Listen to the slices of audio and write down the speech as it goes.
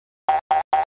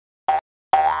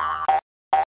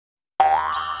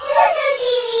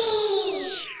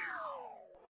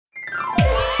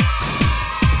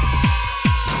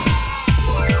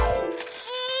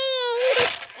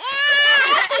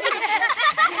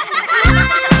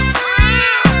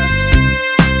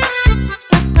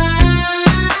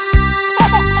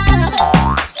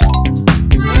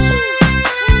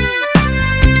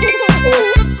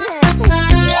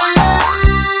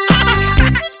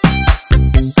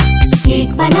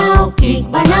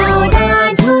বানাও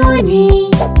রাঁধুনি,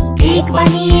 কেক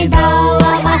বানিয়ে দাও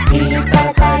আমাকে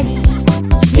তাড়াতাড়ি।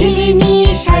 ঢেলে নিয়ে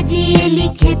সাজিয়ে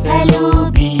লিখে ফেলো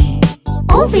বি,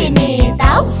 ওভেনে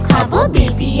দাও খাবো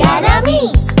বেবি আর আমি।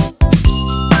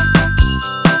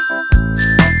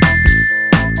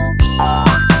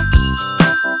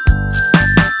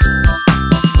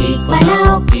 কেক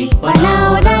বানাও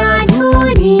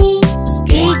রাঁধুনি,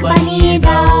 কেক বানিয়ে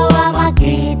দাও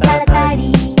আমাকে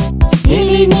তাড়াতাড়ি।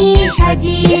 ঢেলে নিয়ে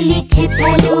সাজিয়ে লিখে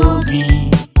ফেলো বি,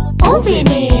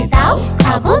 ওভেনে দাও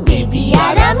খাবো বেবি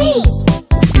আর আমি।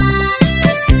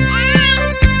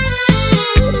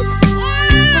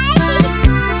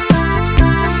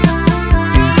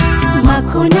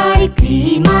 মাখন আর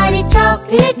ক্রিম আর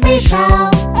চকলেট মেশাও,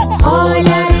 ফল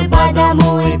আর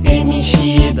বাদামও এতে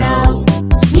মিশিয়ে দাও।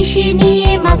 মিশিয়ে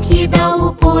নিয়ে মাখিয়ে দাও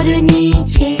উপর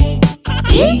নিচে,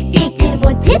 এই কেকের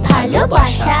মধ্যে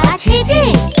ভালোবাসা আছে যে।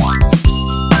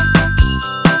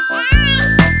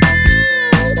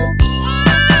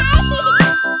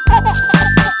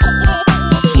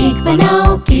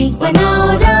 কেক বানাও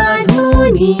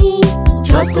রাঁধুনি,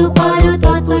 যত পারো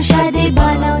তত স্বাদে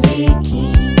বানাও দেখি।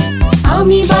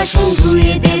 আমি বাসন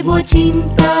ধুয়ে দেব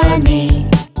চিন্তা নেই,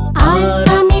 আর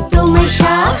আমি তোমায়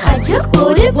সাহায্য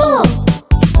করব।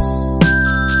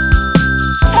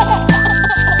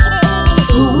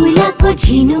 ফুল আঁকো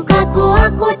ঝিনুক আঁকো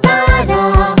আঁকো তারা,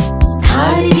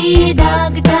 ধার দিয়ে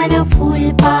দাগ টানো ফুল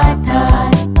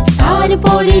পাতার।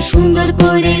 তারপরে সুন্দর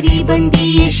করে রিবন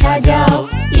দিয়ে সাজাও,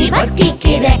 এবার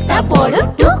কেকের একটা বড়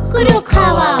টুকরো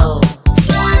খাওয়াও।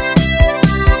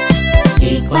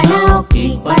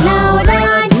 কেক বানাও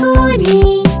রাঁধুনি,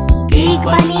 কেক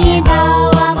বানিয়ে দাও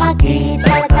আমাকে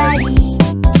তাড়াতাড়ি।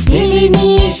 ঢেলে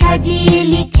নিয়ে সাজিয়ে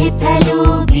লিখে ফেলো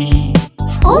বি,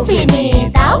 ওভেনে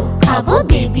দাও খাবো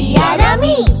বেবি আর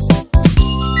আমি।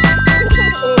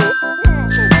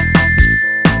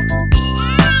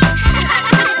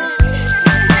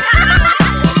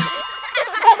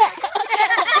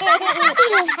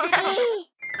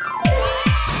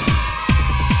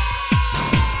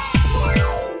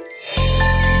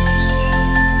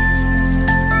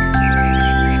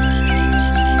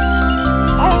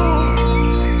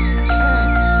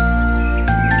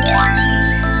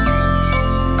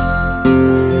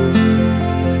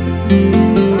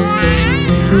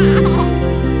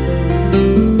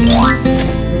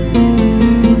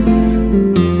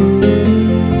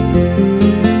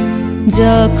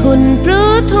 যখন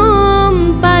প্রথম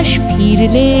পাশ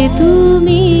ফিরলে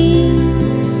তুমি,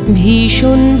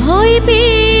 ভীষণ ভয়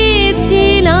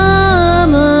পেয়েছিলাম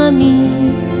আমি।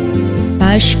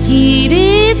 পাশ ফিরে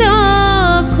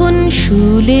যখন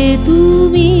শুলে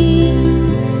তুমি,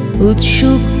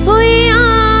 উৎসুক হয়ে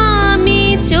আমি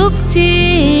চোখ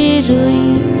চেয়ে রই।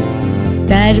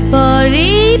 তারপরে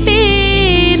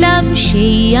পেলাম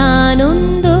সেই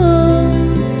আনন্দ,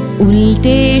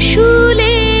 উল্টে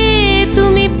শুলে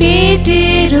তুমি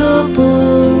পেটের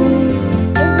ওপর।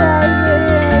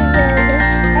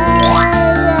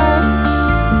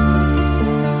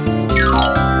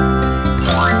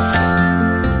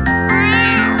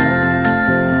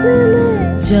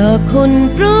 যখন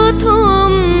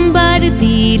প্রথমবার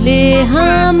দিলে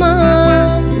হামা,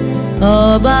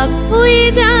 অবাক হয়ে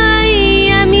যাই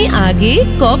আমি, আগে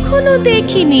কখনো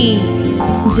দেখিনি।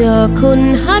 যখন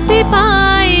হাতে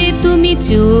পায়ে তুমি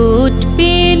চোট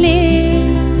পেলে,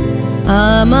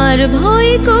 আমার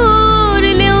ভয়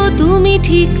করলেও তুমি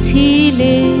ঠিক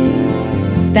ছিলে।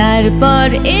 তারপর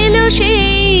এলো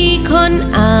সেই ক্ষণ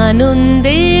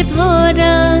আনন্দে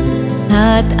ভরা,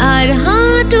 হাত আর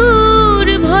হাঁটুর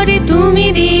ভরে তুমি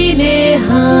দিলে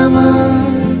হামা।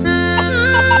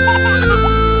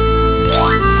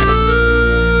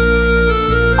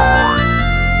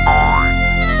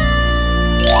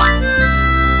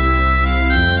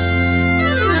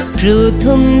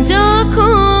 প্রথম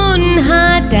যখন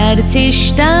হাঁটার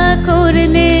চেষ্টা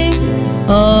করলে,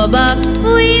 অবাক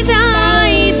হয়ে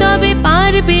যাই তবে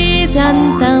পারবে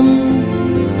জানতাম।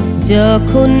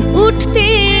 যখন উঠতে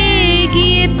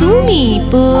গিয়ে তুমি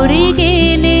পড়ে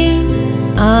গেলে,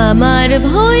 আমার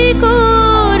ভয়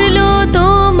করলো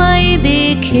তোমায়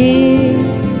দেখে।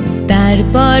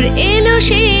 তারপর এলো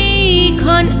সেই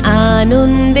ক্ষণ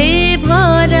আনন্দে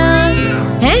ভরা,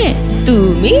 হ্যাঁ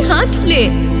তুমি হাঁটলে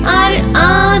আর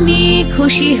আমি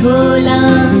খুশি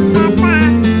হলাম।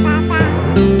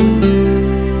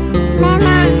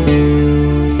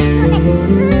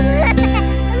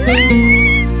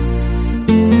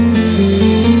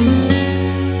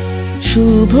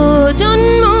 শুভ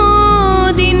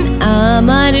জন্মদিন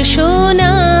আমার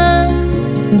সোনা,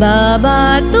 বাবা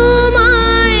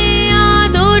তোমায়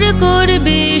আদর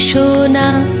করবে সোনা।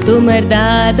 তোমার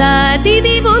দাদা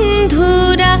দিদি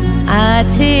বন্ধুরা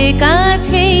আছে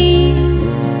কাছেই,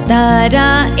 তারা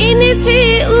এনেছে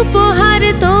উপহার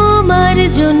তোমার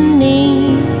জন্যে।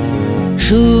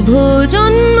 শুভ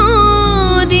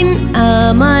জন্মদিন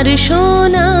আমার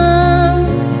সোনা,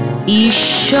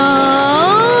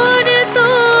 ঈশ্বর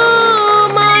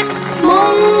তোমার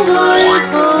মঙ্গল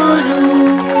করুন।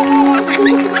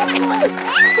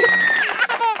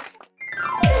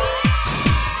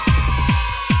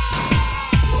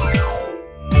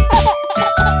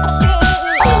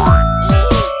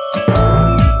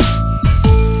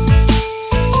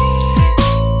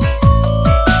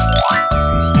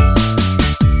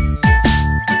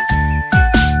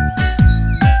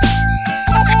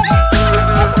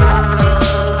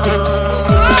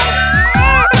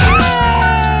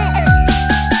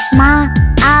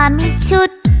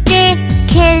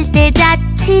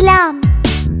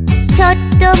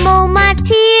 ছোট্ট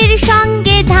মৌমাছির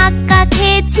সঙ্গে ধাক্কা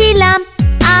খেয়েছিলাম।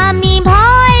 আমি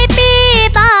ভয় পেয়ে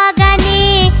বাগানে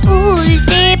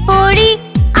উল্টে পড়ি,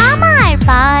 আমার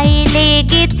পায়ে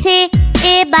লেগেছে,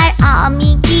 এবার আমি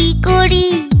কি করি?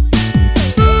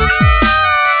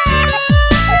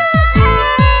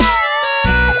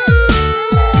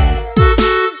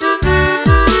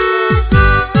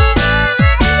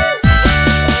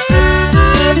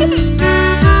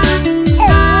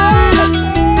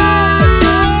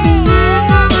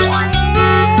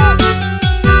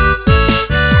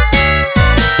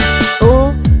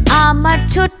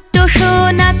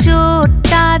 সোনা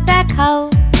চোটটা দেখাও,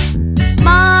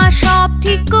 মা সব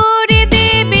ঠিক করে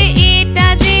দেবে এটা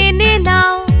জেনে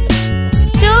নাও।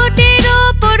 চোটের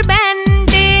ওপর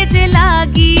ব্যান্ডেজ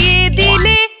লাগিয়ে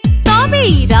দিলে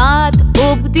তবেই রাত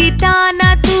অবধি টানা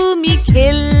তুমি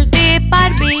খেলতে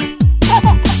পারবে।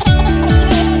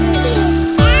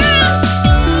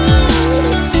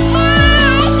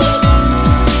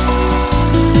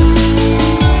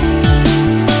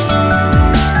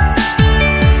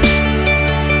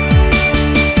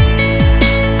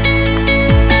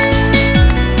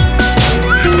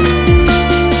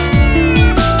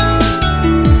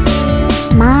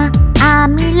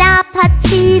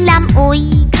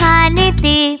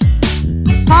 ওইখানেতে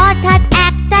হঠাৎ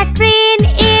একটা ট্রেন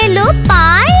এলো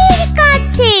পায়ের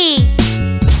কাছে।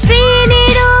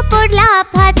 ট্রেনের ওপর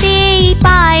লাফাতেই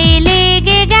পায়ে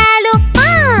লেগে গেল।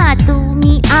 মা,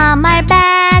 তুমি আমার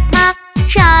ব্যথা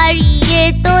সারিয়ে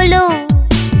তোলো।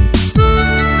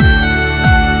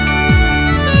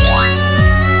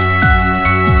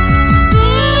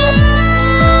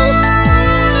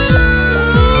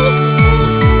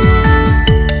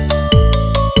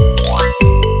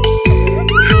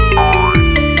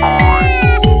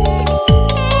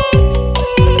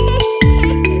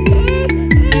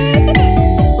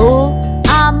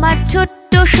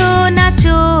 সোনা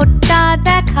চোটটা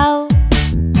দেখাও,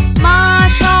 মা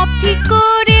সব ঠিক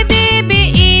করে দেবে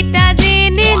এটা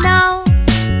জেনে নাও।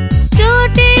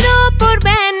 চোটের ওপর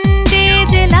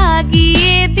ব্যান্ডেজ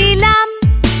লাগিয়ে দিলাম,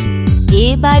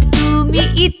 এবার তুমি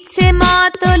ইচ্ছে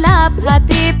মতো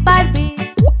লাফাতে পারবে।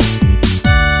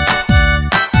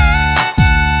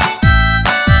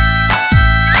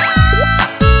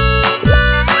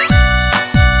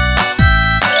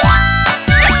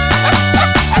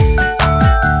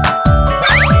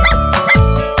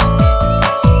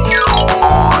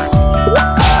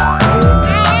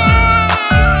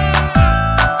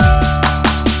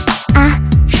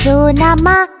 সোনা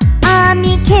মা,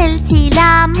 আমি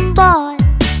খেলছিলাম বল,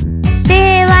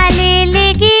 দেওয়ালে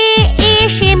লেগে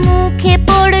এসে মুখে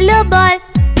পড়লো বল।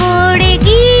 পড়ে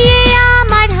গিয়ে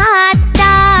আমার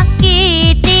হাতটা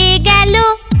কেটে গেল।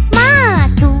 মা,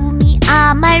 তুমি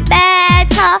আমার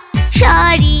ব্যথা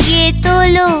সারিয়ে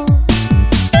তোলো।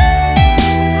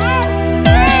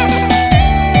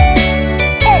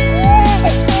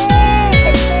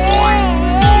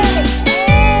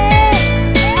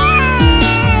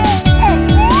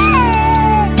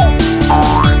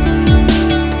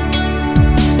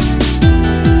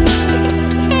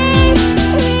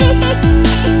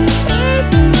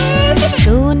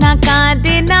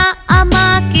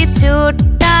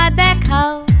 চোটটা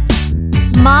দেখাও,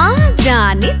 মা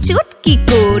জানে চোট কি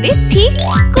করে ঠিক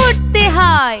করতে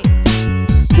হয়।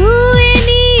 ধুয়ে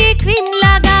নিয়ে ক্রিম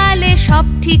লাগালে সব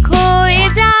ঠিক হয়ে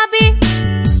যাবে।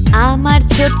 আমার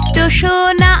ছোট্ট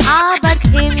সোনা আবার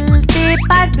খেলতে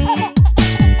পারবে।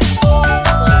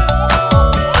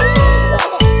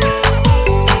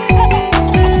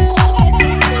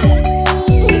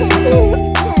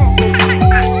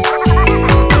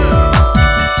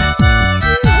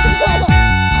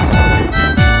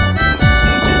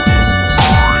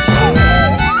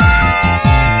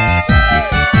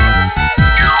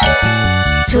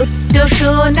 ছোট্ট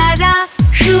সোনারা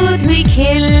শুধুই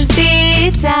খেলতে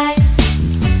চায়,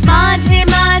 মাঝে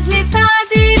মাঝে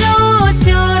তাদেরও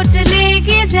চোট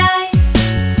লেগে যায়,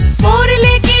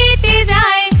 পড়লে কেটে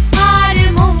যায় আর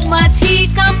মৌমাছি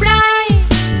কামড়ায়।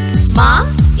 মা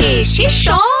এসে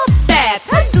সব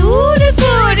ব্যথা দূর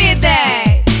করে দেয়।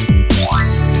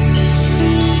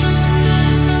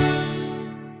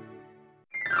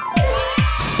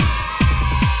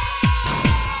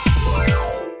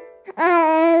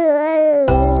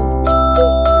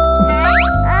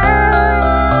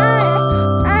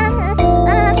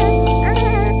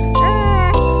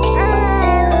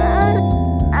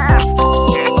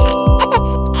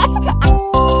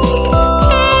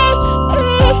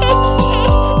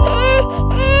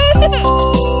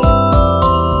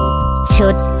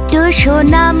 ছোট্ট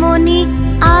সোনামণি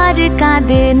আর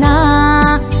কাঁদে না,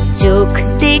 চোখ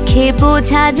দেখে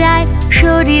বোঝা যায়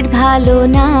শরীর ভালো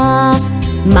না।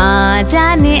 মা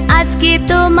জানে আজকে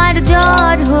তোমার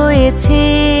জ্বর হয়েছে,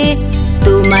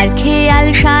 তোমার খেয়াল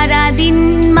সারাদিন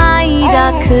মাই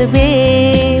রাখবে।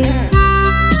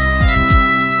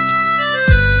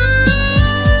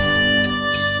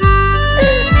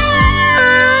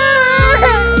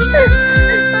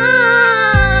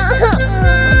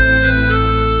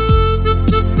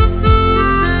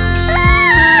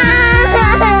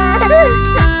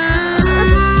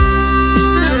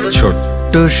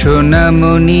 ছোট্ট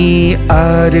সোনামণি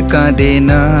আর কাঁদে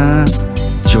না,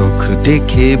 চোখ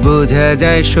দেখে বোঝা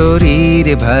যায় শরীর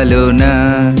ভালো না।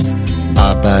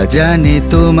 বাবা জানে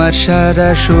তোমার সারা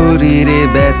শরীরে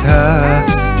ব্যথা,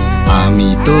 আমি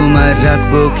তোমার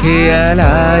রাখবো খেয়াল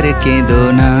আর কেঁদো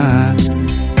না।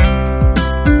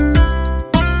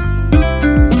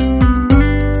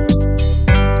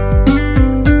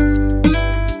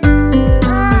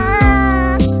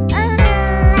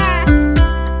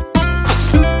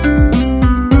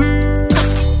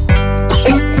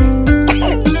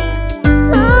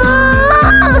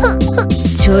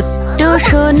 ছোট্ট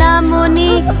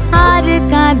সোনামণি আর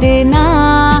কাঁদে না,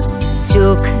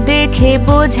 চোখ দেখে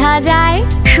বোঝা যায়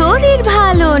শরীর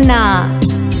ভালো না।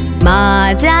 মা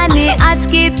জানে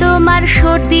আজকে তোমার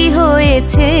সর্দি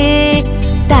হয়েছে,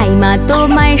 তাই মা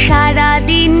তোমায়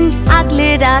সারাদিন আগলে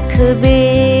রাখবে।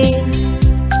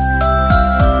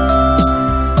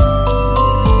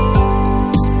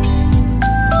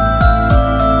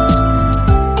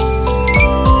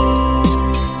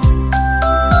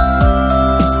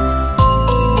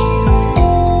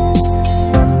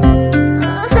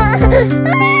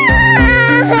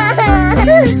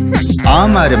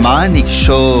 আমার মানিক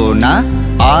সোনা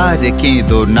আর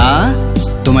কেঁদো না,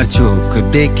 তোমার চোখ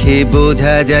দেখে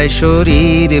বোঝা যায়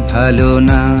শরীর ভালো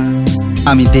না।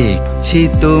 আমি দেখছি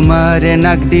তোমার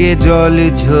নাক দিয়ে জল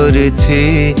ঝরছে,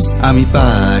 আমি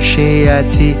পাশে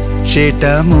আছি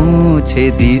সেটা মুছে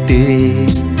দিতে।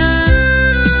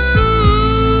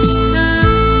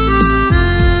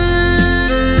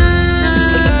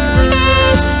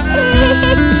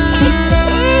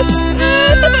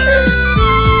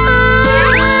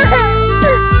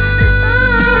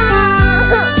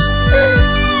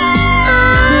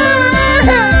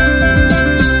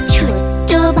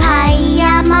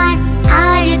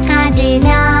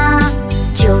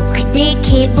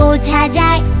 বোঝা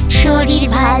যায় শরীর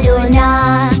ভালো না,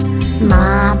 মা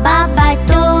বাবা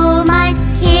তোমার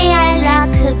খেয়াল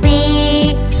রাখবে,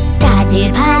 তাদের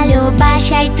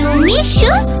ভালোবাসায় তুমি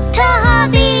সুস্থ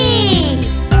হবে।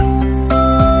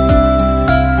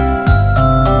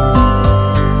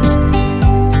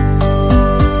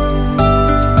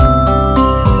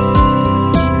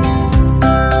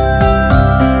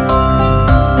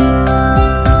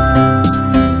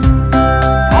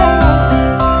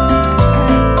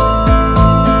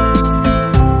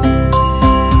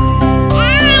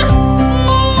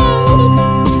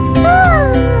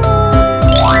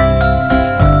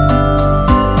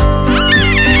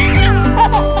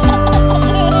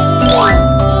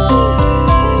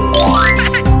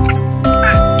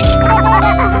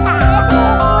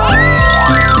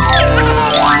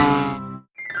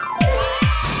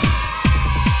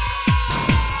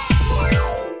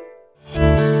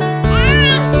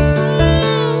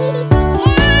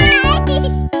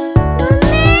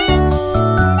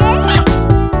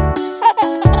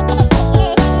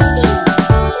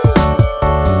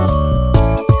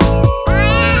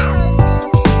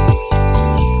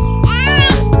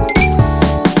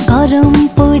 গরম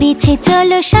পড়েছে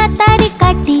চলো সাঁতার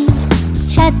কাটি,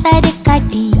 সাঁতার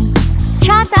কাটি,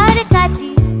 সাঁতার কাটি।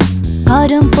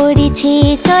 গরম পড়েছে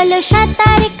চলো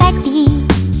সাঁতার কাটি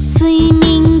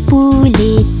সুইমিং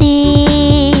পুলেতে।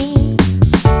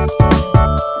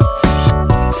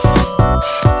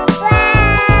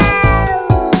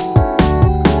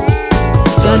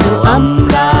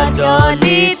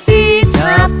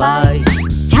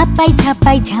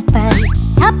 ঝাপাই ঝাপাই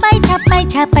ঝাপাই ঝাপাই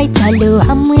ঝাপাই চলো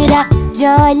আমরা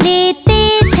জলেতে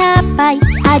ঝাপাই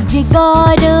আজ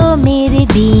গরমের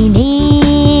দিনে।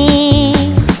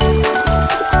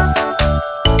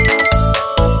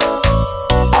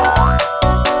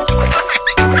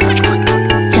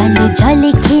 চলো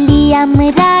জলে খেলি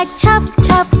আমরা ছপ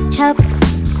ছপ ছপ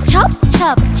ছপ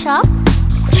ছপ ছপ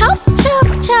ছপ ছপ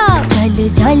ছপ। চলো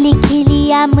জলে খেলি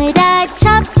আমরা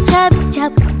ছপ ছপ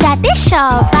ছপ যাতে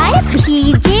সবাই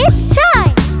ভিজে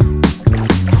যায়।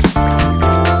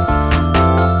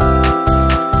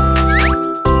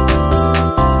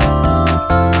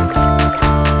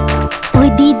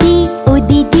 ও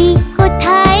দিদি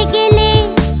কোথায় গেলে?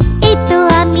 এই তো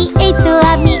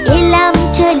আমি এলাম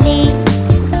চলে।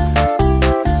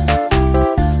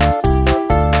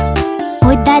 ও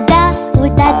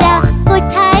দাদা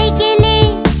কোথায় গেলে?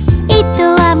 এই তো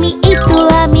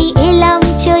আমি এলাম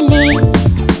চলে।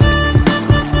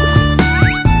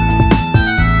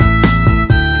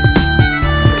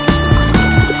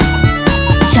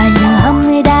 চলো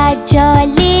আমরা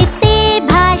জলেতে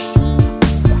ভাসি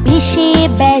ভেসে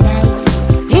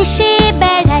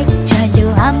বেড়াই চলো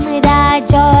আমরা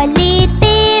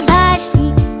জলেতে ভাসি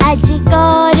আজ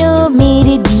গরমের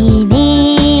দিনে।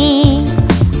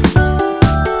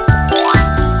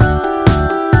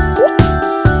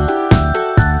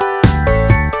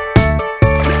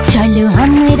 চলো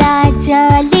আমরা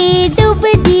জলে ডুব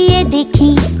দিয়ে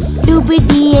দেখি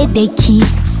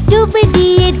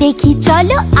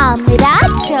চলো আমরা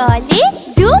জলে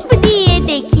ডুব দিয়ে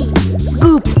দেখি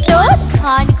গুপ্ত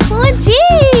ধন খুঁজি।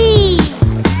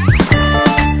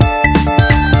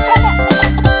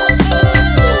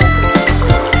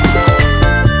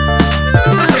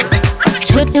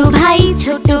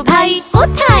 ছোট ভাই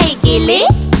কোথায় গেলে?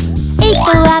 এই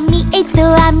তো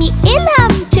আমি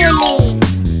এলাম চলে।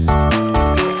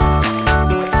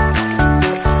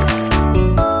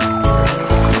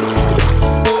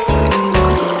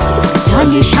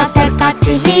 জলে সাঁতার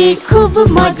কাটলে খুব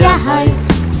মজা হয়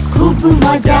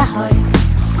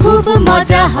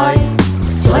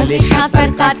জলে সাঁতার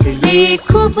কাটলে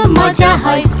খুব মজা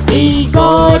হয় এই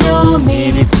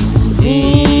গরমের দিনে।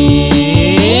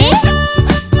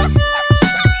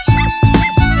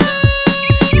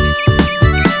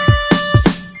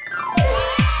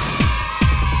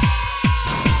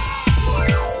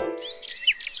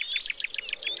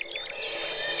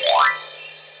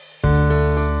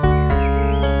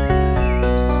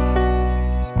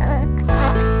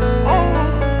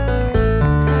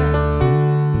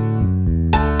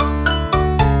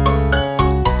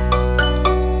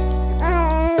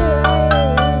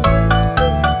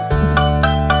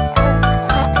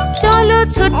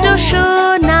 ছোট্ট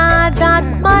সোনা দাঁত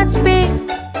মাজবে,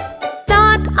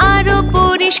 দাঁত আরো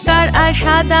পরিষ্কার আর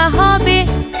সাদা হবে।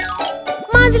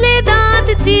 মাজলে দাঁত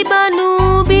জীবাণু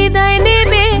বিদায়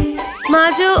নেবে।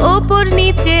 মাজো ওপর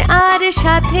নিচে আর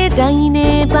সাথে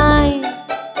ডাইনে বাঁয়ে।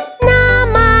 না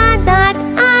মা দাঁত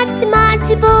আজ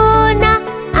মাজবো না,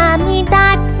 আমি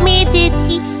দাঁত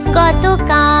মেজেছি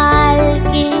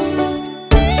গতকালকে।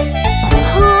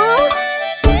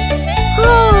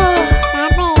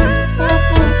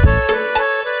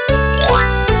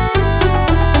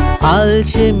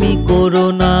 আলসেমি করো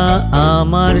না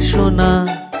আমার সোনা,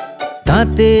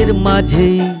 দাঁতের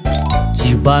মাঝেই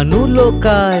জীবাণু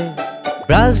লোকায়।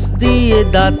 ব্রাশ দিয়ে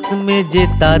দাঁত মেজে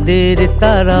তাদের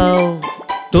তাড়াও,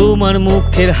 তোমার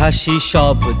মুখের হাসি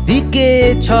সব দিকে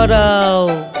ছড়াও।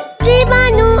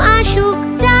 জীবাণু আসুক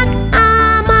যাক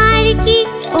আমার কি,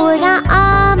 ওরা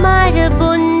আমার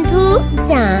বন্ধু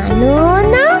জানো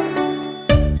না?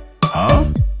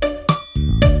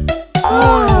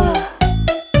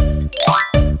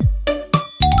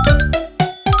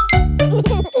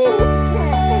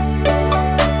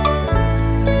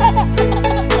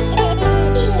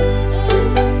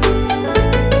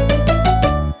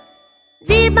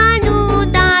 জীবাণু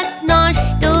দাঁত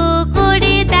নষ্ট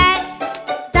করে দেয়,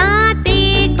 দাঁতে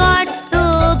গর্ত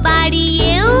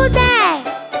বাড়িয়েও দেয়।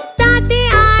 দাঁতে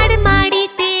আর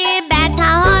মাড়িতে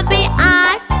ব্যথা হবে,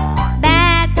 আর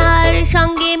ব্যথার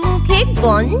সঙ্গে মুখে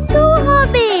গন্ধ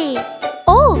হবে।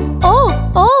 ও ও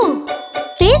ও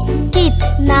বিস্কিট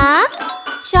না,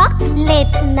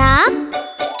 চকলেট না,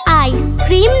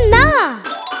 আইসক্রিম না,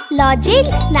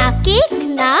 লজেন্স না, কেক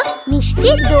না,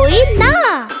 মিষ্টি দই না।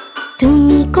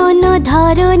 তুমি কোনো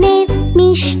ধরনের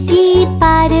মিষ্টি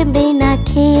পারবে না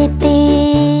খেতে,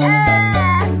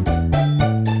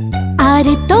 আর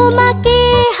তোমাকে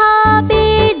হবে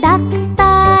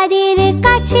ডাক্তারের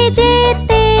কাছে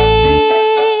যেতে।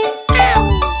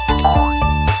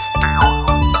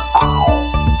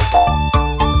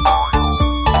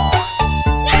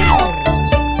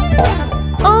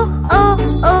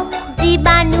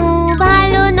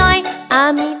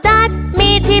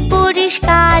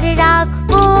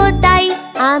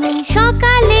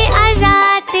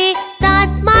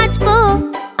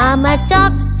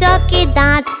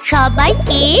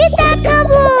 সবাইকে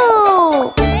দেখাবো।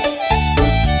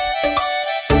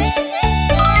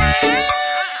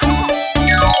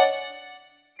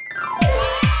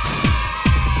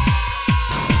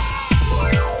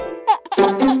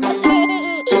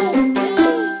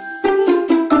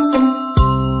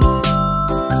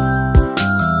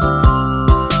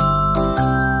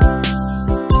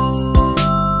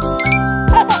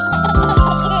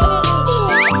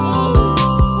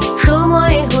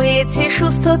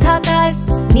 সুস্থ থাকার,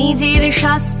 নিজের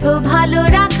স্বাস্থ্য ভালো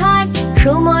রাখার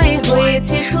সময়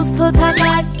হয়েছে। সুস্থ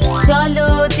থাকার, চলো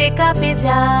চেকআপে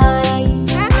যাই।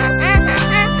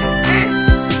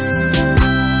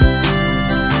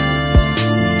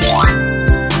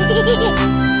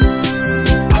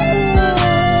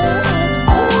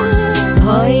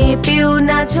 ভয়ে পেও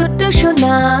না ছোট্ট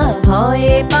সোনা,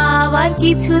 ভয়ে পাওয়ার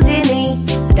কিছু যে নেই।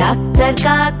 ডাক্তার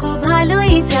কাকু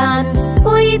ভালোই চান,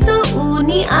 ওই তো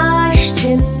উনি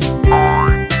আসছেন।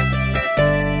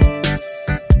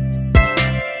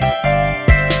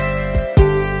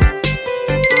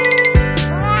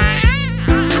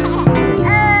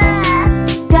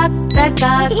 ডাক্তার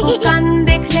কাকু কান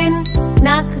দেখলেন,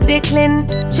 নাক দেখলেন,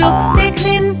 চোখ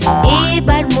দেখলেন,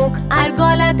 এবার মুখ আর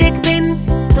গলা দেখবেন।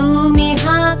 তুমি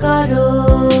হাঁ করো।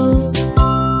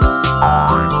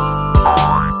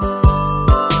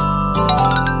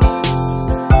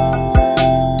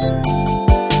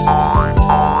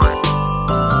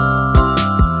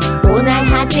 ওনার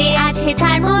হাতে আছে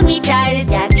থার্মোমিটার,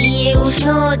 যা দিয়ে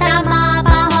উষ্ণতা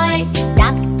মাপা হয়।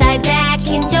 ডাক্তার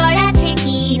দেখেন জ্বর আছে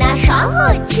কি না,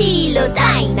 সহজ ছিল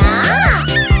তাই না?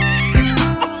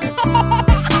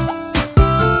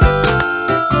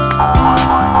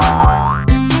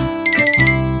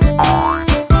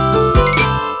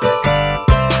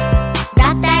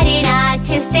 ডাক্তারের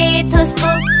আছে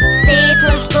স্টেথোস্কোপ,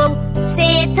 স্টেথোস্কোপ,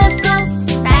 স্টেথোস্কোপ,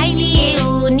 তাই দিয়ে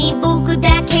উনি বুক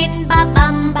দেখেন।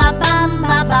 বাবাম বাবাম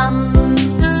বাবাম।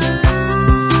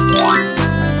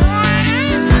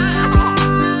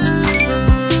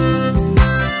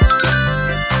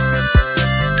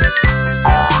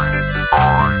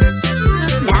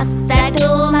 ডাক্তার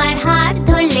তোমার হাত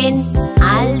ধরলেন,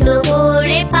 আলতো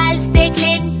করে পালস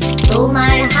দেখলেন,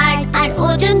 তোমার হার্ট আর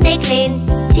ওজন দেখলেন।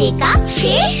 চেকআপ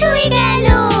শেষ হয়ে গেল।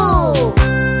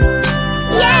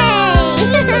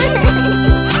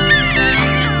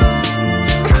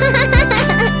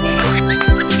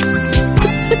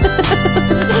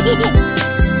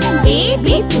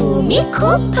 বেবি তুমি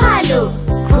খুব ভালো,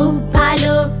 খুব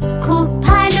ভালো, খুব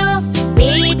ভালো।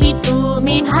 বেবি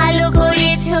তুমি ভালো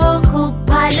করেছো, খুব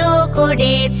ভালো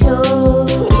করেছো।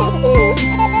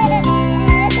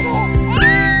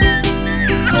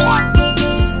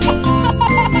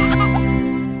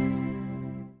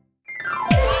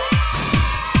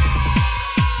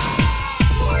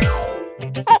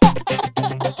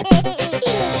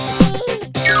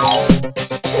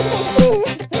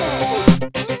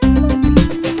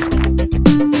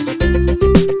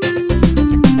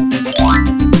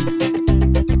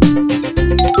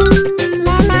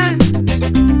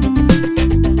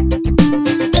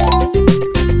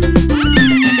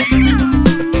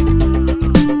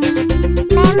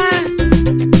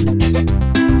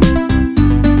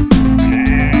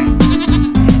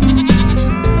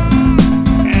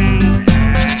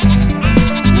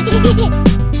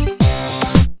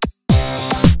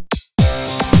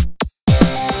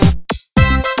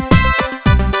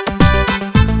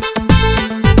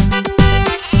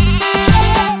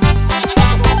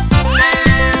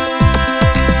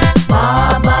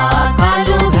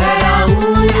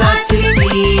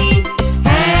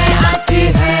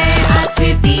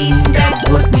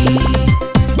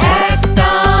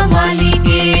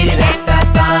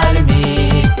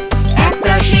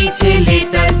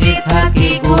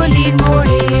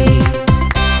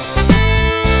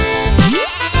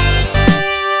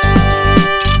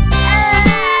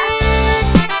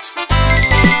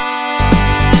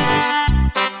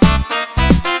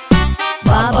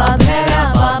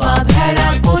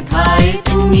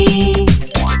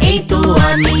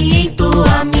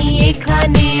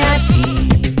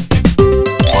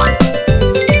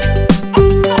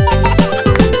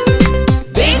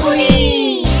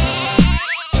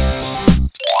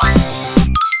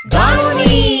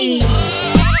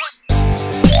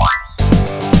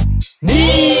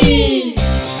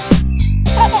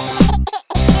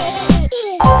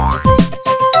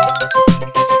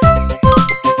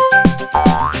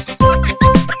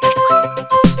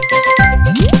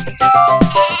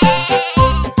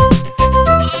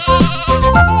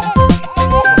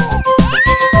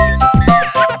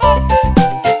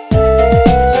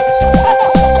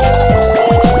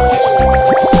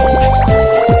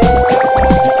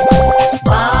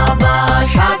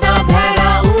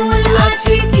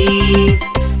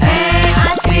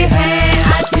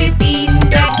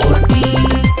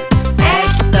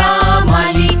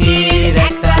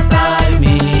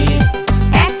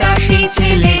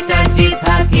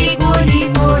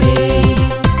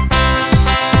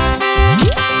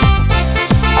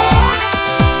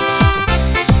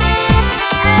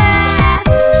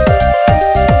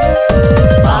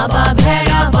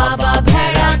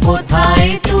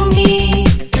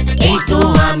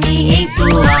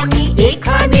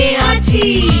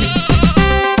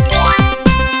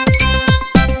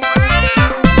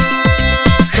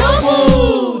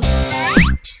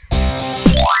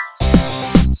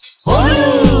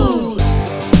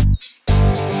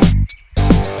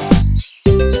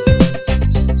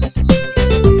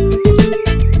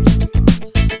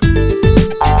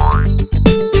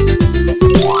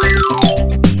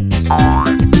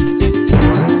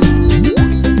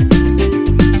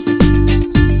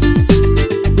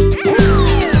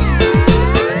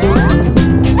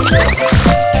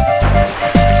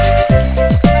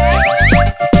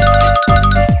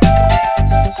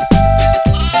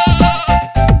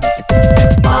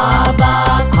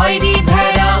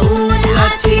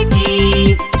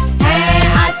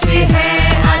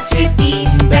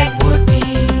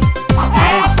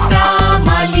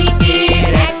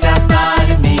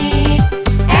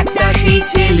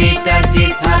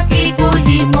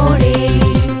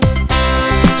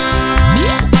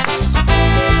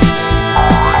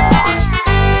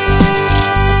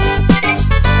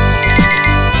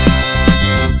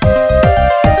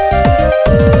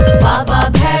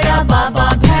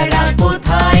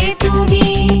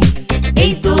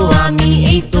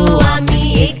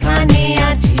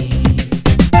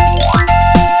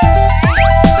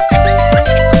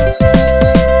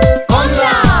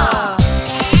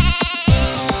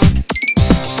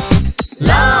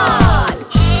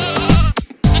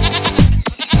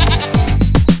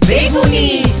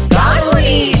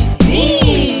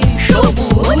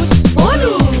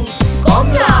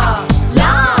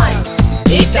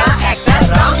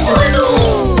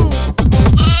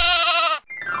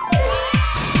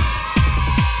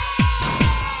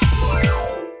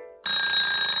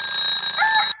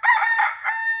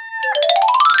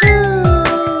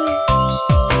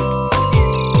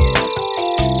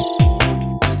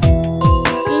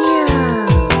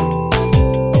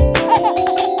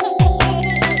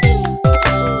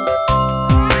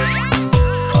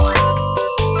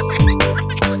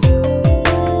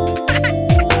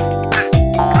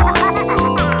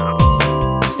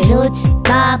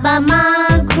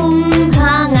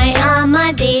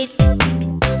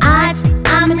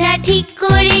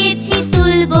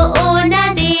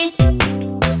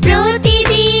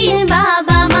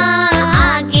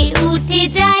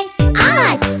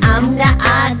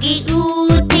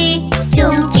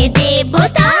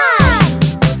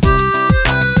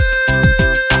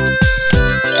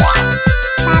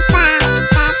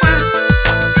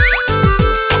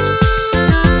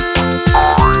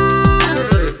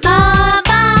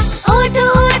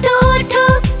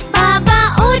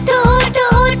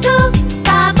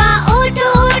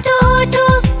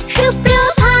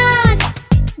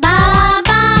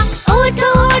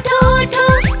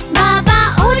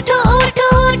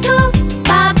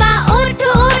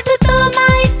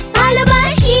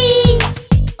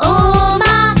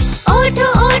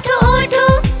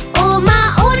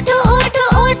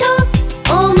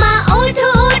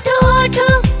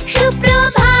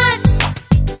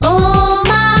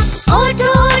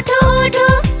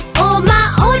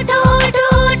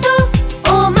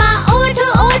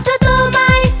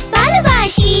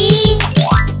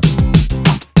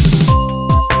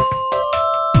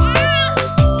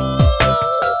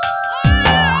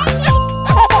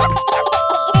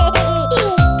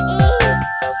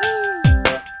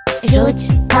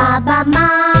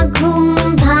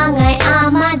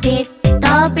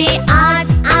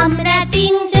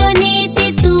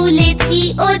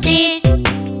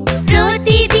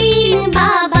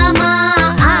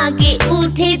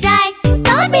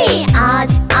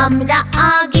 আমরা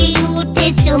আগে উঠে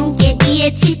চমকে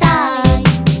দিয়েছি তাই।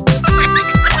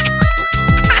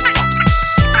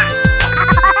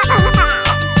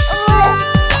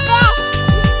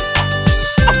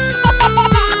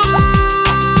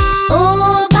 ও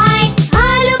ভাই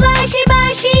ভালোবাসি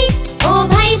বাসি, ও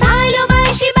ভাই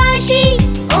ভালোবাসি বাসি,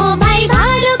 ও ভাই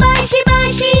ভালোবাসি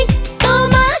বাসি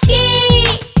তোমাকে।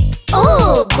 ও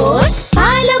বোন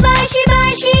ভালোবাসি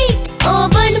বাসি, ও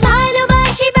বোন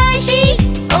ভালোবাসি বাসি,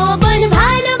 ও বোন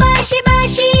ভালোবাসি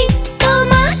বাসি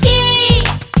তোমাকে।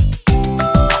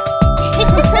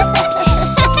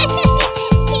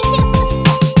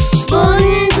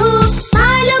 বন্ধু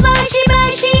ভালোবাসি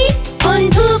বাসি,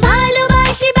 বন্ধু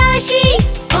ভালোবাসি বাসি,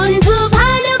 বন্ধু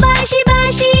ভালোবাসি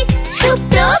বাসি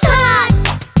সুপ্রভাত।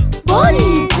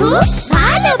 বন্ধু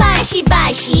ভালোবাসি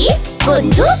বাসি,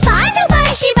 বন্ধু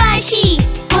ভালোবাসি বাসি,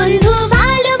 বন্ধু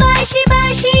ভালোবাসি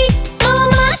বাসি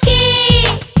তোমাকে।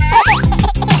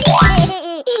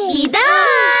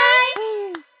 বিদায়।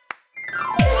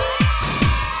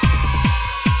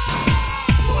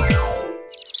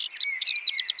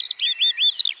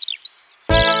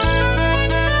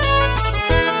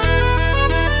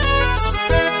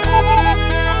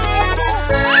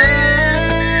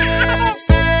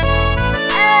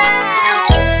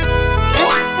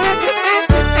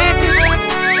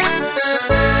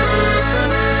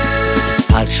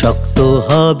 আর শক্ত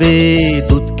হবে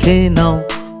দুধ খেয়ে নাও,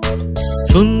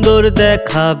 সুন্দর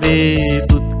দেখাবে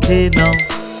দুধ খেয়ে নাও।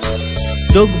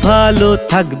 চোখ ভালো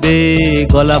থাকবে,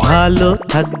 গলা ভালো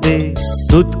থাকবে,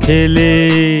 দুধ খেলে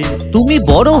তুমি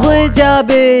বড় হয়ে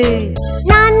যাবে।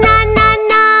 না না না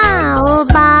না ও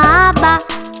বাবা,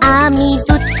 আমি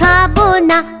দুধ খাবো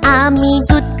না, আমি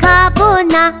দুধ খাবো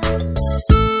না।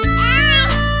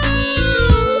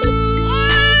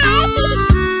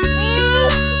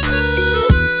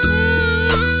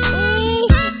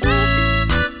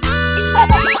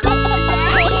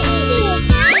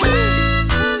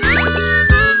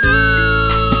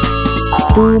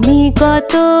 তুমি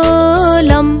কত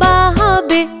লম্বা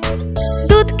হবে,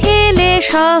 দুধ খেলে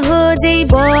সহজেই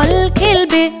বল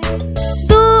খেলবে।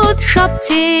 দুধ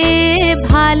সবচেয়ে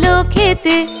ভালো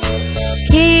খেতে,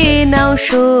 খেয়ে নাও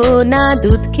সোনা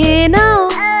দুধ খেয়ে নাও।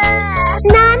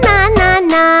 না না না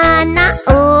না না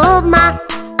ও মা,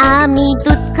 আমি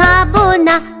দুধ খাবো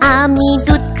না, আমি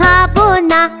দুধ খাবো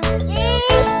না।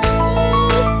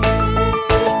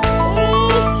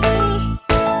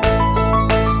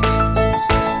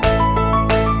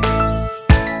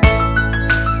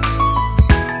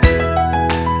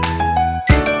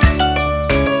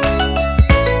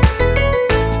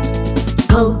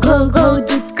 ঘো ঘো ঘো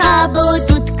দুধ খাবো,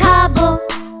 দুধ খাবো।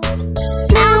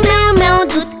 ম্যাও ম্যাও ম্যাও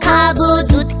দুধ খাবো,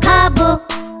 দুধ খাবো।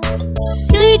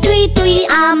 টুই টুই টুই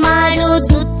আমারও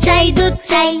দুধ চাই, দুধ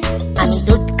চাই, আমি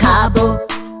দুধ খাবো।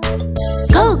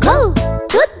 ঘো ঘো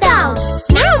দুধ দাও,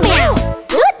 ম্যাও ম্যাও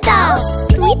দুধ দাও।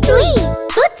 টুই টুই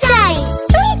দুধ চাই,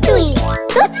 টুই টুই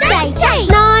দুধ চাই চাই।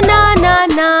 না না না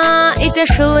না, এটা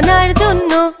সোনার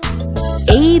জন্য,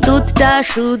 এই দুধটা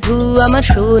শুধু আমার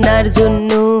সোনার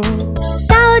জন্য।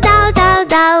 দাও দাও দাও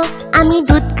দাও, আমি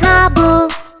দুধ খাবো।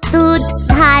 দুধ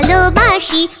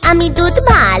ভালোবাসি, আমি দুধ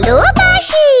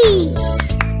ভালোবাসি।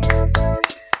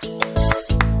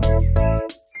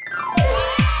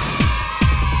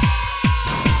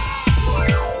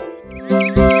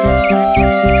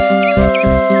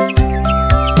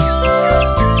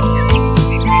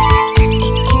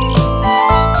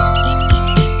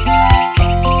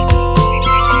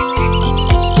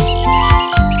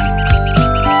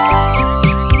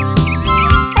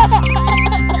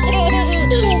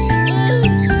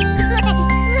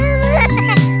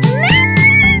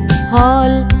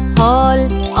 ফল ফল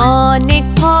অনেক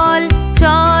ফল,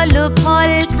 চলো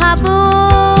ফল খাবো।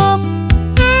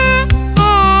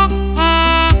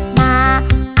 মা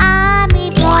আমি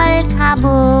ফল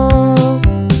খাবো।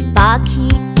 পাখি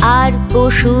আর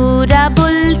পশুরা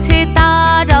বলছে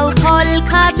তারাও ফল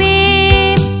খাবে।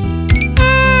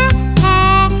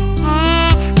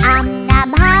 আমরা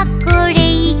ভাগ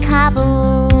করেই খাবো।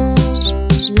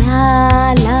 লা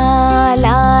লা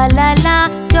লা লা লা,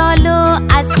 চলো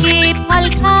আজকে ফল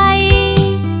খাই।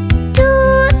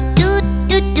 টুট টুট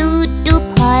টুট টুট টু,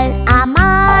 ফল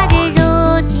আমার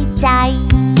রোজ চাই।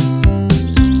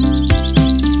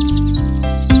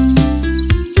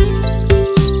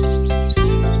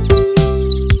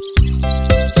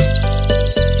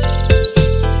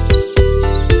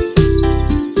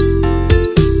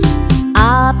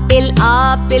 আপেল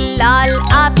আপেল লাল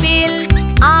আপেল,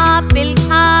 আপেল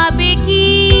খাবে কি?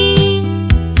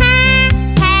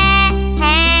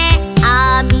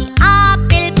 আমি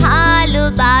আপেল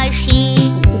ভালোবাসি।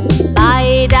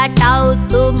 পায়রাটাও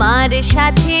তো তোমার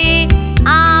সাথে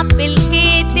আপেল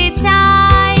খেতে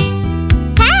চাই।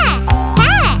 হ্যাঁ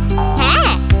হ্যাঁ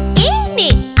হ্যাঁ, এই নে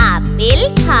আপেল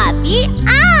খাবি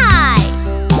আয়।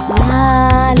 লা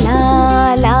লা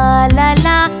লা লা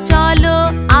লা, চলো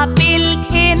আপেল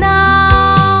খেয়ে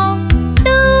নাও।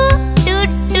 Two two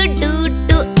two two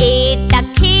two, এটা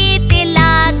খেতে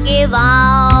লাগে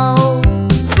ওয়াও।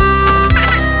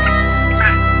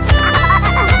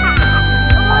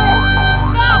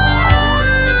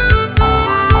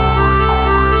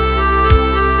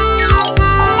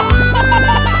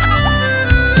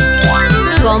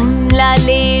 কমলা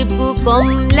লেবু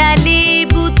কমলা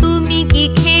লেবু, তুমি কি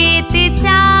খেতে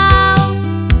চাও?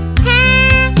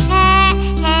 হ্যাঁ হ্যাঁ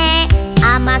হ্যাঁ,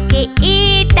 আমাকে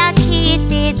এটা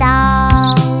খেতে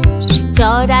দাও।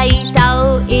 চড়াইটাও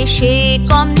এসে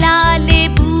কমলা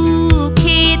লেবু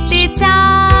খেতে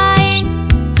চায়।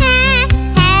 হ্যাঁ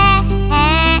হ্যাঁ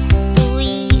হ্যাঁ, তুই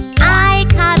আয়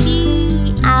খাবি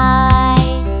আয়।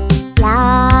 লা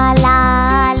লা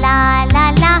লা লা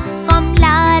লা,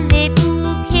 কমলা লেবু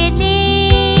খেনে।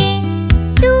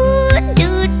 Two two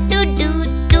two two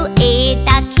two,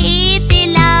 এটা খেতে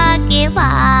লাগে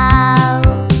ওয়াও।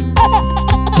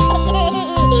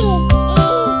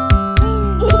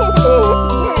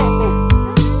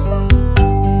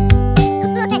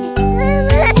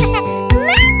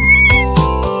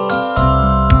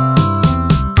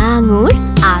 আঙুর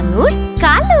আঙুর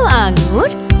কালো আঙুর,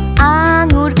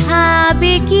 আঙুর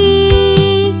খাবে কি?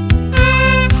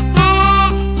 হ্যাঁ হ্যাঁ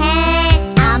হ্যাঁ,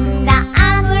 আমরা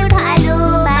আঙুর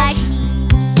ভালোবাসি।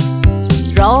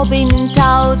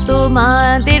 রবিনটাও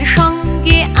তোমাদের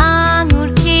সঙ্গে আঙুর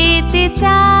খেতে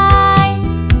চায়।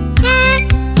 হ্যাঁ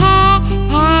হ্যাঁ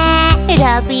হ্যাঁ,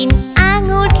 রবিন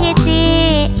আঙুর খেতে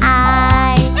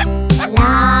আয়।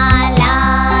 লা লা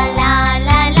লা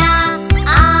লা লা,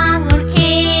 আঙুর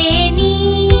খেয়ে নি।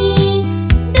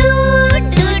 Do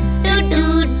do do do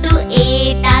do,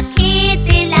 এটা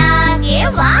খেতে লাগে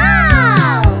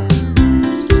ওয়াও।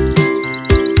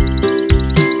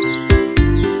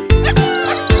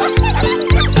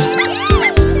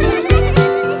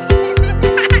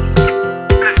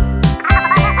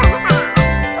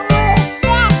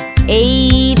 এই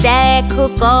দেখো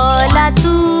কলা,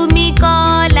 তুমি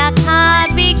কলা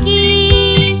খাবে কি?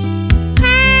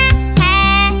 হ্যাঁ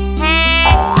হ্যাঁ হ্যাঁ,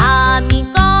 আমি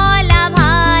কলা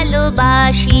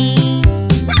ভালোবাসি।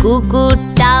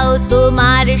 কুকুরটাও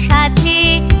তোমার সাথে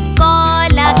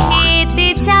কলা খেতে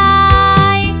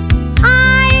চায়।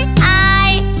 আয়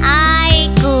আয় আয়,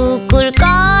 কুকুর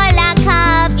কলা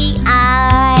খাবি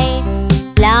আয়।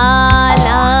 লা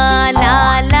লা লা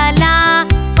লা লা,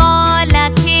 কলা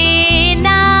খেয়ে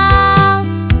নাও।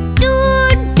 Two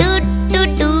two two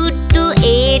two two,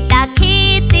 এটা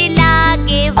খেতে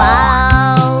লাগে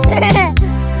ওয়াও।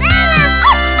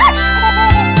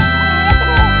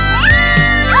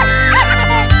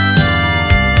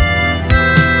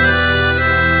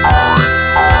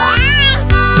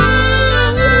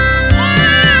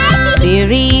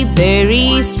 বেরি বেরি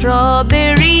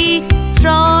স্ট্রবেরি,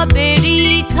 স্ট্রবেরি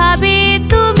খাবে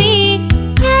তুমি?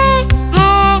 হ্যাঁ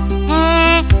হ্যাঁ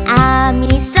হ্যাঁ,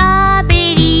 আমি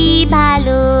স্ট্রবেরি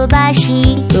ভালোবাসি।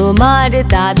 তোমার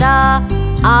দাদা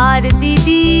আর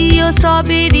দিদিও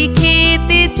স্ট্রবেরি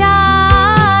খেতে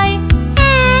চায়।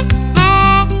 হ্যাঁ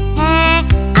হ্যাঁ হ্যাঁ,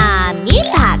 আমি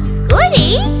ভাগ করে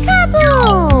খাবো।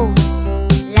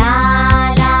 লা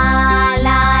লা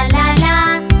লা লা লা,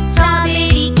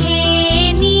 স্ট্রবেরি খেয়ে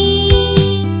নি।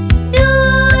 Do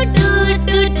do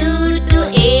do do do,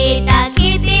 এটা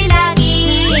খেতে লাগে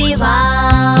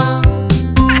ওয়াও।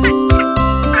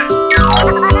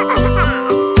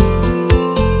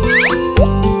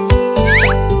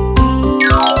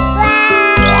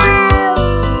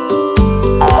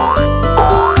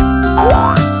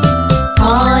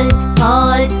 ফল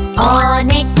ফল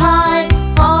অনেক ফল,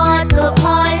 কত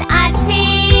ফল আছে।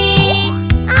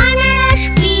 আনারস,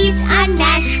 পিচ আর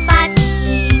নাশপাতি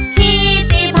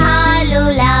খেতে ভালো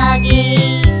লাগে।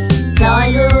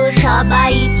 চলো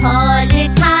সবাই ফল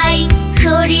খাই,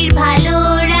 শরীর ভালো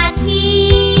রাখি।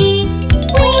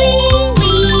 উই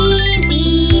উই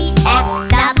উই,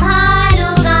 একটা ভালো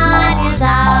গান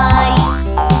গাই।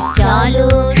 চলো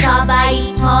সবাই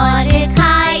ফল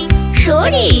খাই,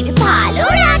 শরীর ভালো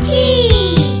রাখি।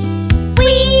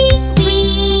 উই উই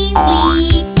উই,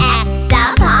 একটা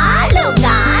ভালো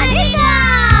গান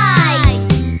গাই।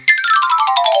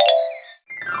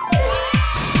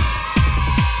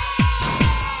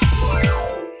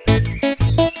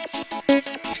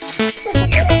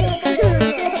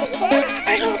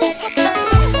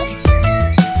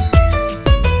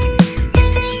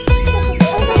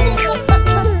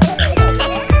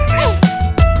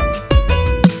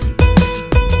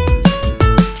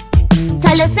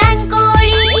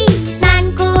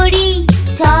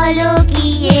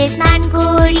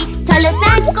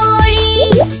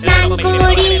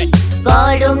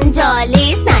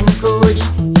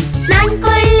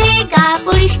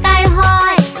 পরিষ্কার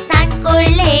হয়, স্নান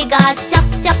করলে গা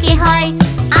চকচকে হয়।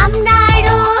 আমরা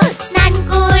রোজ স্নান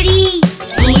করি,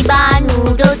 জীবাণু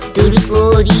রোজ দূর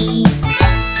করি।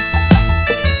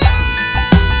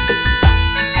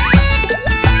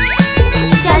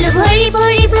 চলো ভরি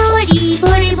ভরি ভরি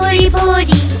ভরি ভরি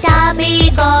ভরি টাবে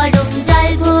গরম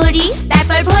জল ভরি,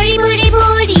 তারপর ভরি ভরি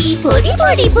ভরি ভরি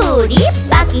ভরি ভরি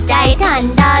বাকিটায়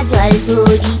ঠান্ডা জল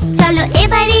ভরি। চলো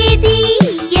এবারে দি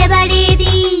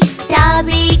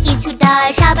টাবে কিছুটা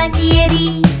সাবান দিয়ে দি।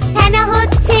 ফেনা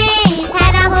হচ্ছে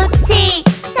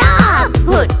টাব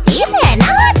ভর্তি ফেনা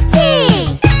হচ্ছে।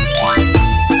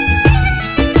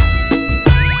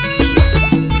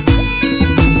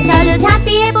 চলো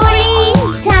ঝাঁপিয়ে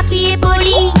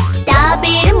পড়ি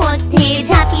টাবের মধ্যে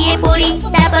ঝাঁপিয়ে পড়ি,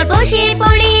 তারপর বসে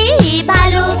পড়ি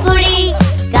ভালো করে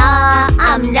গা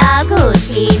আমরা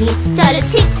ঘষে নি। চলো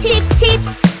ছিপ ছিপ ছিপ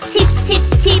ছিপ ছিপ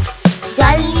ছিপ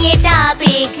জল নিয়ে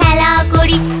টাবে খেলা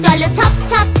করি। চলো ছপ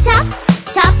ছপ ছপ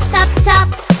ছপ ছপ ছপ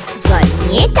জল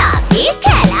নিয়ে টাবে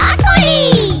খেলা করি।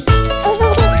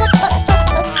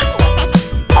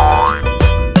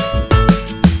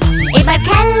 এবার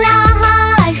খেলা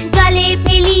হাঁস জলে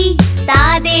ফেলি,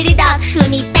 তাদের ডাক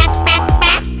শুনি প্যাক প্যাক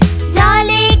প্যাক।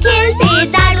 জলে খেলতে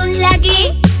দারুণ লাগে,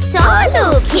 চলো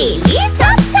খেলি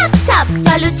ছপ ছপ ছপ।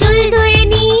 চলো চুল ধুয়ে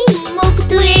নি, মুখ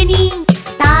ধুয়ে নি,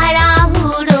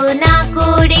 তাড়াহুড়ো না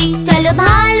করে। চলো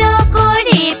ভালো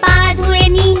করে পা ধুয়ে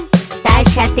নি, তার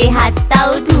সাথে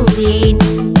হাতটাও ধুয়ে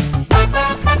নি।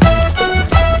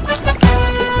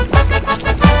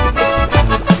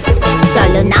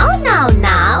 চলো নাও নাও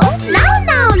নাও নাও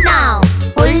নাও নাও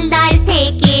হোল্ডার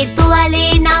থেকে তোয়ালে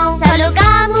নাও। চলো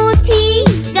গা মুছি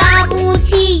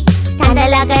ঠান্ডা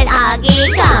লাগার আগে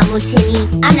গা মুছে নি।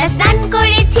 আমরা স্নান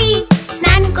করেছি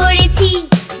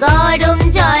গরম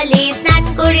জলে স্নান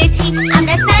করেছি।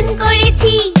 আমরা স্নান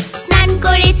করেছি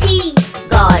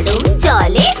গরম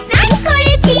জলে স্নান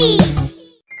করেছি।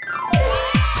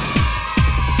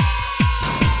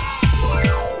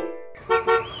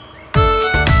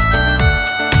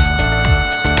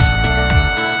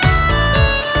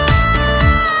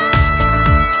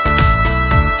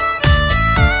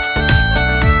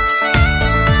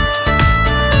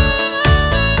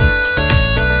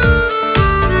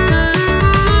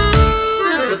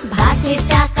 ভাসে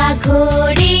চাকা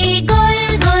ঘোরে গোল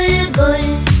গোল গোল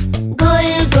গোল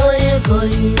গোল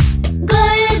গোল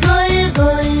গোল গোল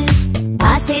গোল।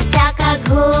 ভাসে চাকা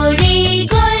ঘোরে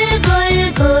গোল গোল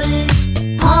গোল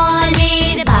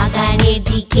ফলের বাগানের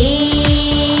দিকে।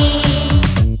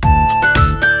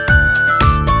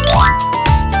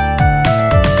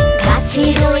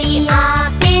 গাছের ওই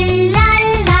আপেল লাল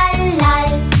লাল লাল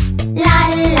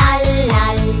লাল লাল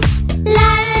লাল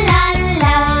লাল লাল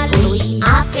লাল। ওই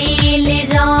আপেল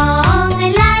রং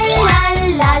লাল লাল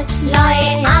লাল,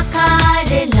 লয়ে আকার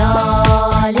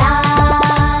ললা।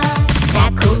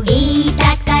 দেখো এই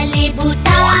টাটকা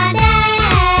লেবুটা,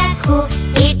 দেখো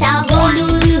এটা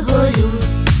হলুদ হলুদ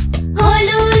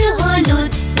হলুদ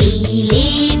হলুদ। এই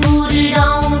লেবুর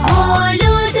রং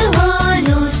হলুদ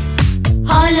হলুদ,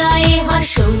 হলয়ে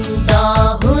হসৌদ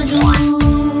হলুদ।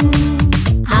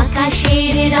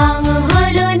 আকাশের রং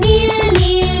হলো নীল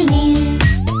নীল নীল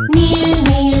নীল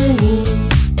নীল নীল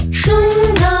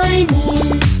সুন্দর নীল।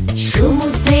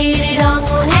 সমুদ্রের রং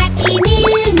একই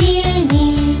নীল নীল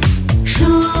নীল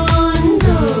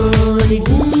সুন্দর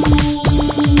নীল।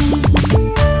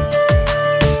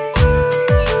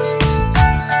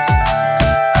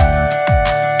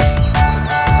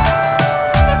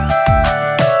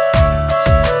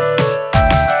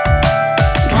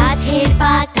 গাছের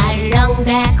পাতার রং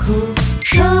দেখো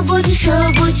সবুজ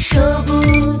সবুজ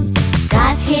সবুজ।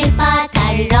 গাছের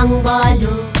পাতার রং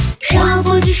বলো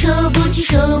সবুজ সবুজ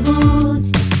সবুজ।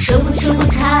 সবুজ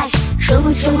সবুজ ঘাস,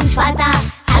 সবুজ সবুজ পাতা,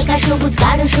 হালকা সবুজ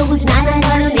গাঢ় সবুজ নানা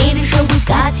ধরনের সবুজ।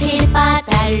 গাছের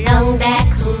পাতার রং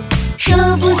দেখো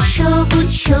সবুজ সবুজ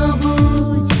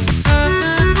সবুজ।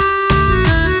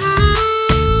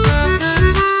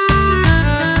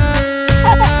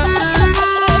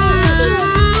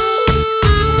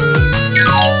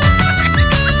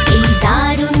 এই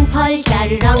দারুণ ফলটার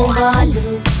রং বলো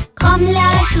কমলা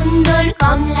সুন্দর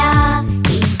কমলা।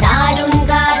 এই দারুণ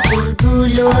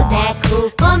গাজরগুলো দেখো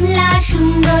কমলা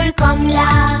সুন্দর কমলা।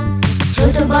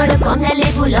 ছোট বড় কমলা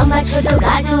লেবু, লম্বা ছোট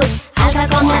গাজর, হালকা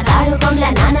কমলা গাঢ় কমলা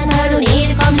নানা ধরনের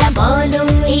কমলা। বলো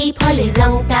এই ফলের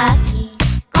রংটা কি?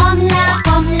 কমলা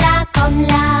কমলা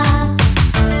কমলা।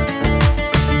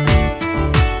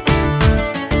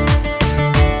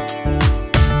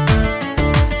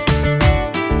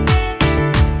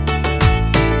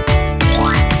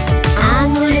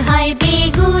 আঙুর হয়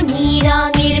বেগুনি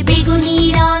রঙের বেগুনি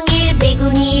রঙের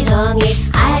বেগুনি রঙের।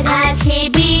 আর ফুটেছে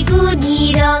বেগুনি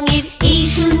রঙের এই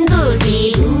সুন্দর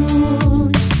বেলুন।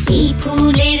 এই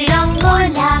ফুলের রং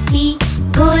গোলাপি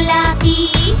গোলাপি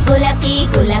গোলাপি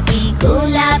গোলাপি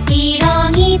গোলাপি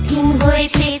রঙই থিম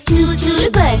হয়েছে চুচুর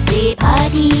বার্থডে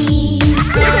পার্টি।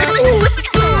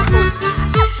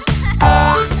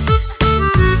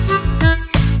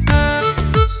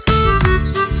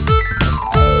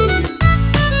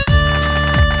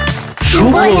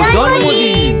 শুভ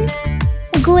জন্মদিন।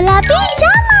 গোলাপি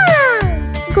জামা,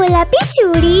 গোলাপি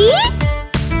চুড়ি,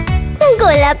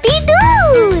 গোলাপি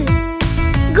দুল,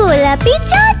 গোলাপি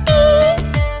চটি,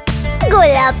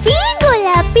 গোলাপি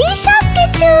গোলাপি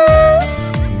সবকিছু।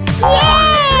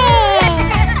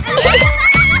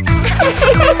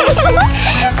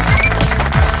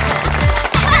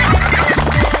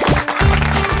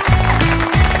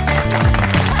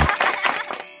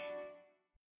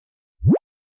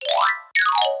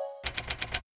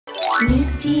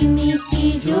 মিটি মিটি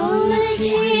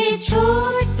জ্বলছে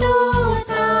ছোট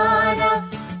তারা,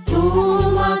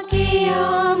 তোমাকে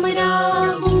আমরা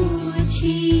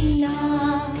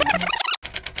বুঝিলাম।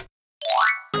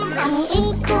 আমি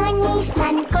এক্ষুনি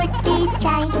স্নান করতে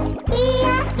চাই,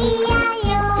 ইয়া ইয়া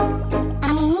ইয়ো।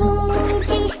 আমি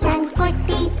নিজে স্নান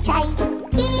করতে চাই,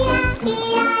 ইয়া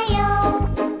ইয়া ইয়ো।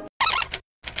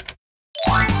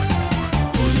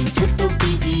 এই ছোট্ট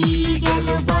পিগি গেল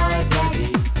বাজারে,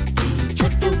 এই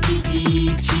ছোট্ট পিগি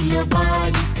ছিল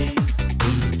বাড়িতে।